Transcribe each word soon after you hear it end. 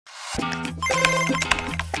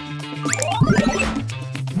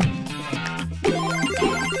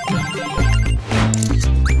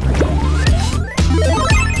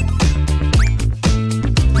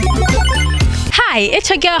Hi, it's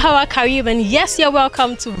your girl Hawa Karim, and yes, you're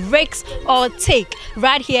welcome to Rick's or Take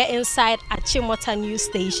right here inside Achimota News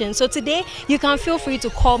Station. So today you can feel free to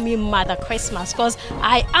call me Mother Christmas because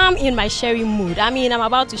I am in my sharing mood. I mean, I'm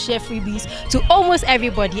about to share freebies to almost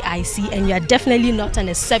everybody I see, and you're definitely not an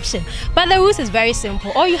exception. But the rules is very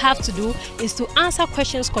simple. All you have to do is to answer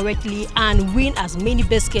questions correctly and win as many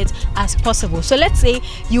biscuits as possible. So let's say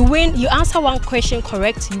you answer one question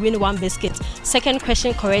correct, you win one biscuit. Second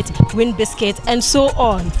question correct, win biscuit, and so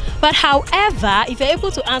on. But however, if you're able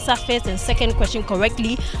to answer first and second question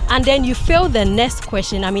correctly and then you fail the next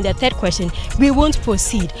question, the third question, we won't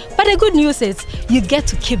proceed. But the good news is you get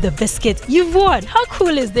to keep the biscuit. You've won. How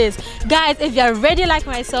cool is this? Guys, if you're ready like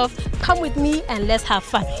myself, come with me and let's have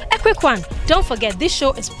fun. A quick one, don't forget this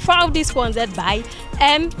show is proudly sponsored by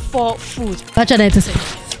M4 Food. What should I say?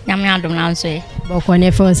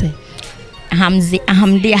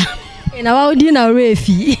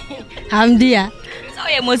 I'm dear. So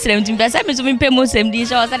you're Muslim to pay Muslim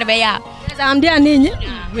dish or something. I'm dear.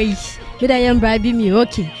 Wait, but I am bribing me.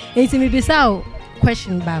 Okay, it's me beside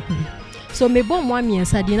question back. So me born 1 year,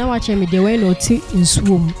 so didn't watch me the way no tea in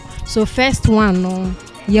swim. So first one, no,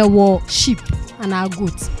 you were sheep and our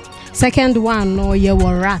goods. Second one, no, you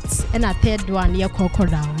were rats, and a third one, you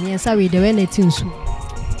crocodile. Yes, I will the way no tea in swim.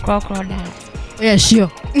 Crocodile. Yeah,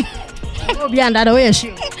 sure. Oh, beyond that, way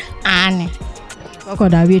sure. Annie.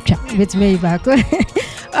 With me back.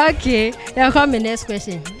 Okay, now come the next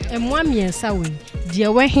question. And 1 year, so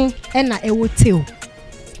dear wedding and I will tell.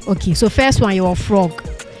 Okay, so first one you were frog,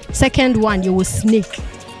 second one you were snake,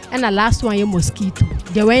 and the last one you mosquito.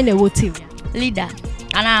 The way they will tell leader.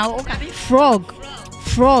 And now frog,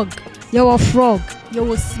 you were frog, you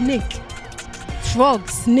were snake, frog,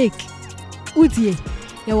 snake. Utie,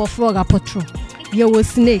 you were frog a patron. You were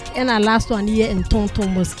snake, and the last one here and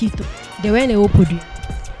tonton mosquito. The way they open you.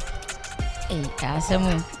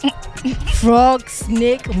 Frog,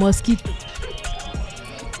 snake, mosquito.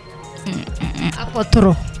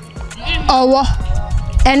 Apotro. Owo.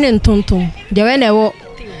 Enen tonton. The way they walk.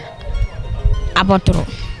 Apotro.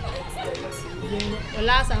 The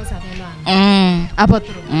last answer.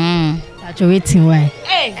 Apotro. That's waiting why.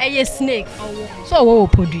 Hey, snake. So what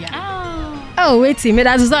open you? Oh, waiting. Me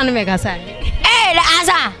that's not make a sign. Hey, the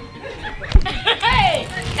answer.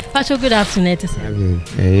 Pacho, good afternoon.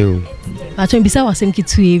 Hey, you. Pacho, bisa wasem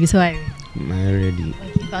kitu ye bisa why? My ready.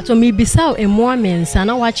 Pacho, me bisa e mo amensa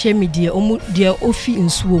na wache me de ofi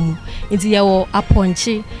nsuo mu. Nti ye wo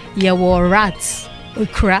aponche, ye wo rats,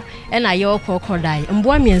 okra, e na ye wo crocodile.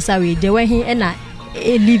 Mbo amensa we de we hin e na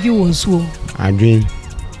live wo nsuo mu. Adwen.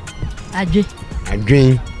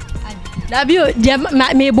 Dabi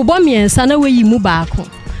me bobo amensa na we yi mu baako.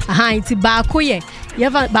 Aha, nti baako ye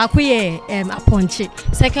aponche.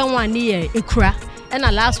 Second one here ekura, and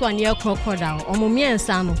the last one here crocodile. Omumi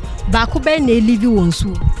ensano. Baako be na live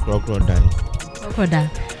wonsu. Crocodile.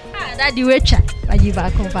 Ah, that the wecha. Baji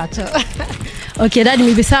baako pato. Okay, that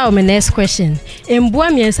me bisa o my next question. Emboa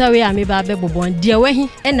miensa we ame ba be bobon. Dia wehi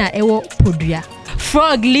e na ewo podua.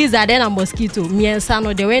 Frog, lizard and a mosquito. Miensa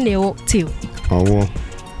no de we na ewo tail.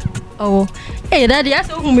 Oh. Hey, daddy, ask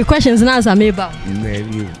me questions now as I may bow.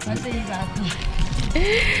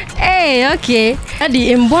 Hey, okay.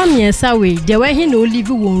 Daddy, in 1 year, Sawi, there were he no live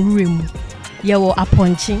one room. You were a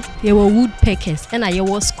punching, you were woodpeckers, and I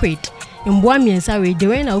was squid. In 1 year, Sawi, there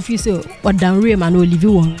were an officer or down room and no live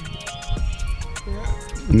one.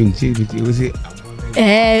 In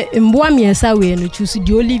 1 year, Sawi, and choose the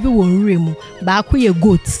live one room. Back with your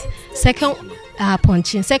goats. Second,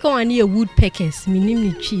 punching. Second one here woodpeckers,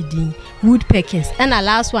 minimum cheating, woodpeckers, and the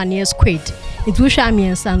last one here squid. It will show me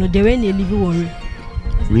and son, they were nearly one.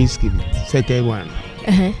 Risky. Second one.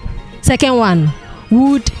 Second one,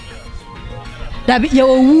 wood. That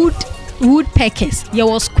your woodpeckers,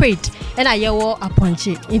 your squid, and I your a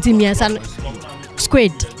punching. Into me and son,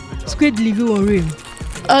 squid live one room.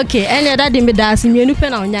 Okay, and that didn't be dancing. You know,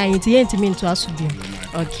 on your into to us.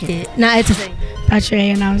 Okay, now it's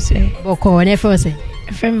Actually, now say, Boko, never say,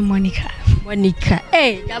 friend Monica.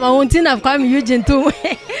 Hey, I'm a wanting of coming Eugene too.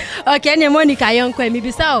 Okay, Monica, young queen,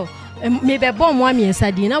 maybe so. Maybe a bomb 1 year,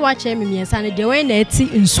 Sadina, watch me and Sunday, the way they tea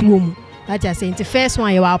in swoon. That's just saying the first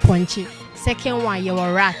one you are punchy, second one you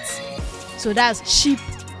are rats. So that's sheep,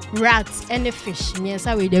 rats, and the fish. Me and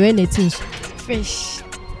Sawi, the way they tea fish.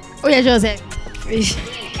 Oh, yeah, Joseph, fish.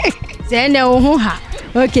 Then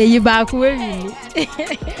okay, you back where you.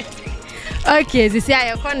 Okay, this is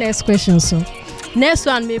your next question. So, Next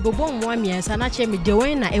one me bobo mwa miensa na che me de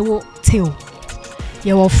when na ewo tail.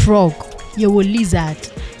 Your frog, your lizard.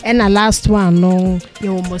 And the last one no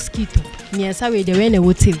your mosquito. Miensa we de when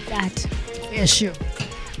ewo tail. That. Yeah sure.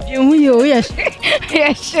 You yes.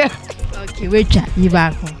 Yeah sure. Okay, wait you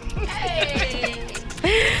back home.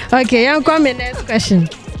 Okay, I'm coming next question.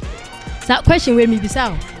 That question where me be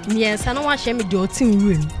sao. Miensa no wa share me the team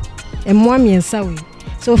room. And more miensa we.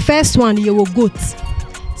 So first one you will goat.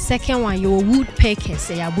 Second one you will woodpecker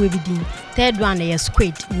say abu ebidin. Third one you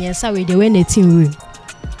squid. Miensa we the when the team room.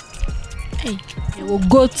 Hey, you will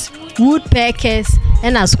goat, woodpeckers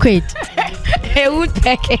and a squid. A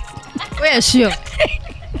woodpecker. We are sure.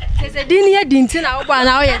 There's a dinner dintin out one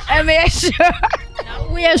now. Yes, I am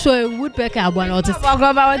sure. We are sure woodpecker one or two.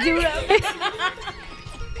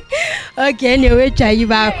 Okay, anyway, try you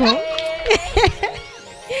back home.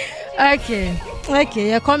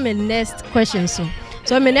 Okay, you come in next question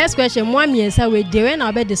so my next question, one miensa we the when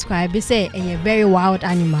I be describe it say a very wild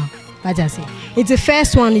animal. What I say? It's the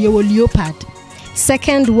first one you will leopard,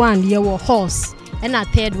 second one you will horse, and a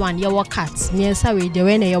third one you will cat. Miensa we the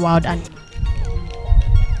when a wild animal.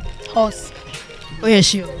 Horse. Oh yeah,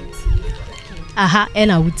 sure. Aha,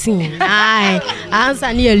 and I would sing. Aye,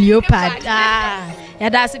 answer near leopard. Ah, yeah,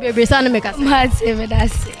 that's a baby son make us. That's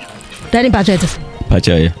it. Danny Patrick.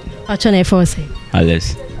 Pacha. Pacha na for say.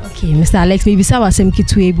 Alex. Okay, Mr. Alex, maybe saw some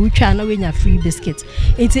kitu ebu try no win your free biscuit.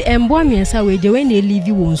 It's embo miensa we the when they leave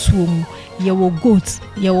you on swim. Your goat,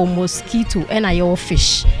 your mosquito, and your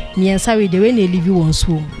fish. Miensa we the when they leave you on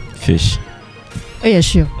swim. Fish. Oh yeah,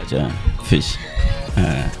 sure. Pacha. Fish.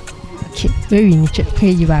 Okay, very need to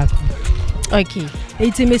pay you back. Okay,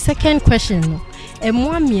 it's my second question. And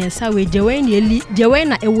one miensa we the when you leave the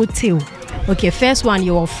when I will tail. Okay, first one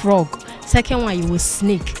you frog, second one you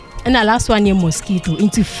snake. And the last one, your mosquito.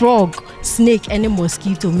 Into frog, snake, and a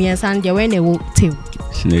mosquito. Me and Sandy when they will tail.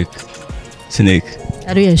 Snake.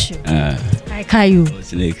 I do sure. I call you.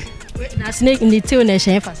 Snake. Now snake in the tail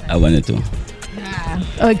nation. I wanted to.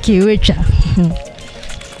 Okay, Richard.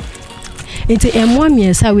 Into M1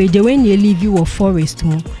 years away, the when you leave you a forest,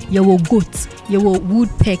 you will goats, you will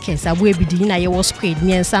woodpeckers, I will be dinner, you will squid.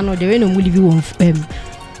 Me and Sano, the when will leave you on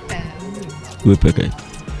woodpecker.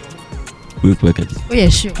 Oh yeah,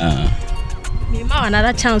 sure. Me ma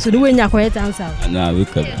another chance to do when you correct answer. No,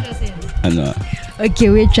 no. Okay,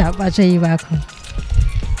 wait up, I'll tell you back.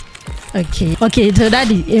 Okay, so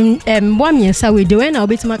daddy, one miensa we the when I'll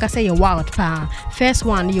be to make say a wild pa. First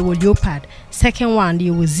one you will leopard, second one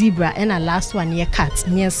you will zebra, and the last one you cat.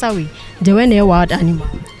 Miensa we the when a wild animal.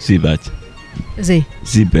 Zebra.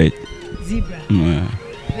 Zebra.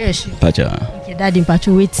 Yes. Pacha. Okay, daddy,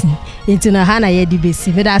 Pacha waiting. Into na hana ye di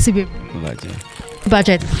besi. Me da si be.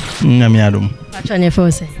 Pacha. Namiadum. Pacha ne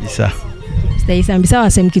for say. Isa. Stay isa bisa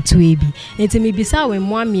wasem kitu ebi. Into me bisa we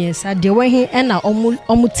mo amiesa de we he na omu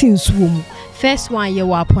tinsu mu. First one you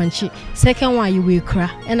were punchy, second one you will cry,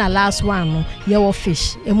 and the last one you will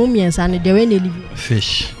fish. A mumians and the way they live.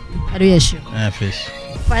 Fish. I do yes. Fish.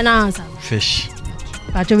 Final answer. Fish.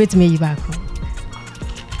 Pacha with me back home.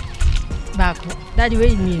 Back home. Daddy,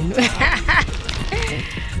 wait me.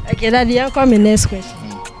 Okay, daddy, I'm coming next question.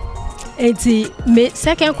 It's me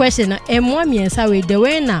second question. Moi miensa we the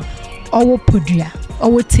way na owo podua,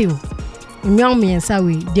 owo tail. Myong miensa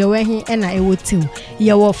we the way he na ewo tail.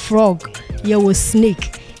 Your frog, your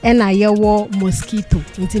snake, and your mosquito.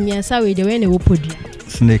 It's miensa we the way na ewo podua.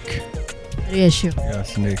 Snake. Yes, sure. Yeah,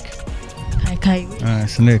 snake. Kai.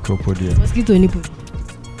 Snake or podua. Mosquito ni podua.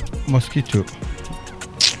 Mosquito.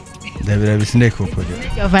 There will be snake or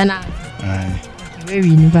podua. Your final. Very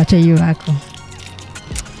never you back.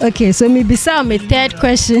 Okay, so maybe some third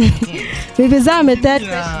question. Maybe some third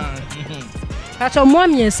question. But your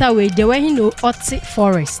mom yes away the way he know Otsi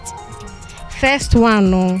forest. First one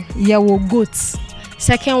no your goats.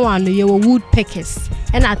 Second one no your woodpeckers.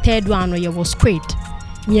 And a third one no your squid.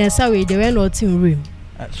 Yes away the way not in room.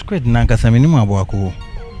 Squid nanka sa minimum abwako.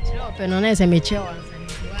 Open on as a mature one.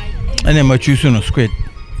 And then my choose no squid.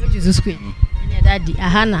 What is squid? Daddy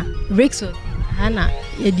ahana Rexo ahana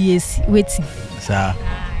yediesi waiting. Sir.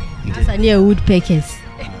 That's a near woodpeckers.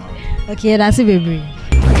 Okay, that's it, baby.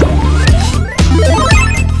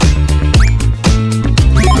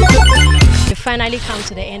 The finally come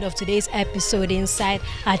to the end of today's episode inside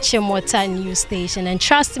Achimota News Station. And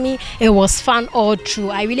trust me, it was fun all through.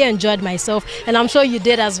 I really enjoyed myself, and I'm sure you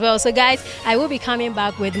did as well. So guys, I will be coming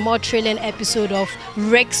back with more thrilling episode of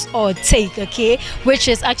Rick's or Take, okay, which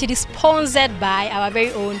is actually sponsored by our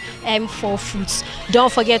very own M4 Fruits. Don't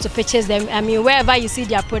forget to purchase them. I mean, wherever you see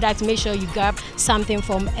their products, make sure you grab something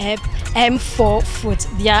from M4 Fruits.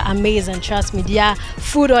 They are amazing, trust me. Their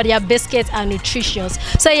food or their biscuits are nutritious.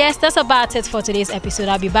 So yes, that's about it for today's episode.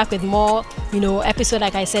 I'll be back with more, episode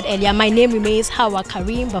like I said earlier. My name remains Hawa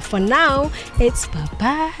Karim, but for now, it's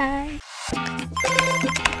bye-bye.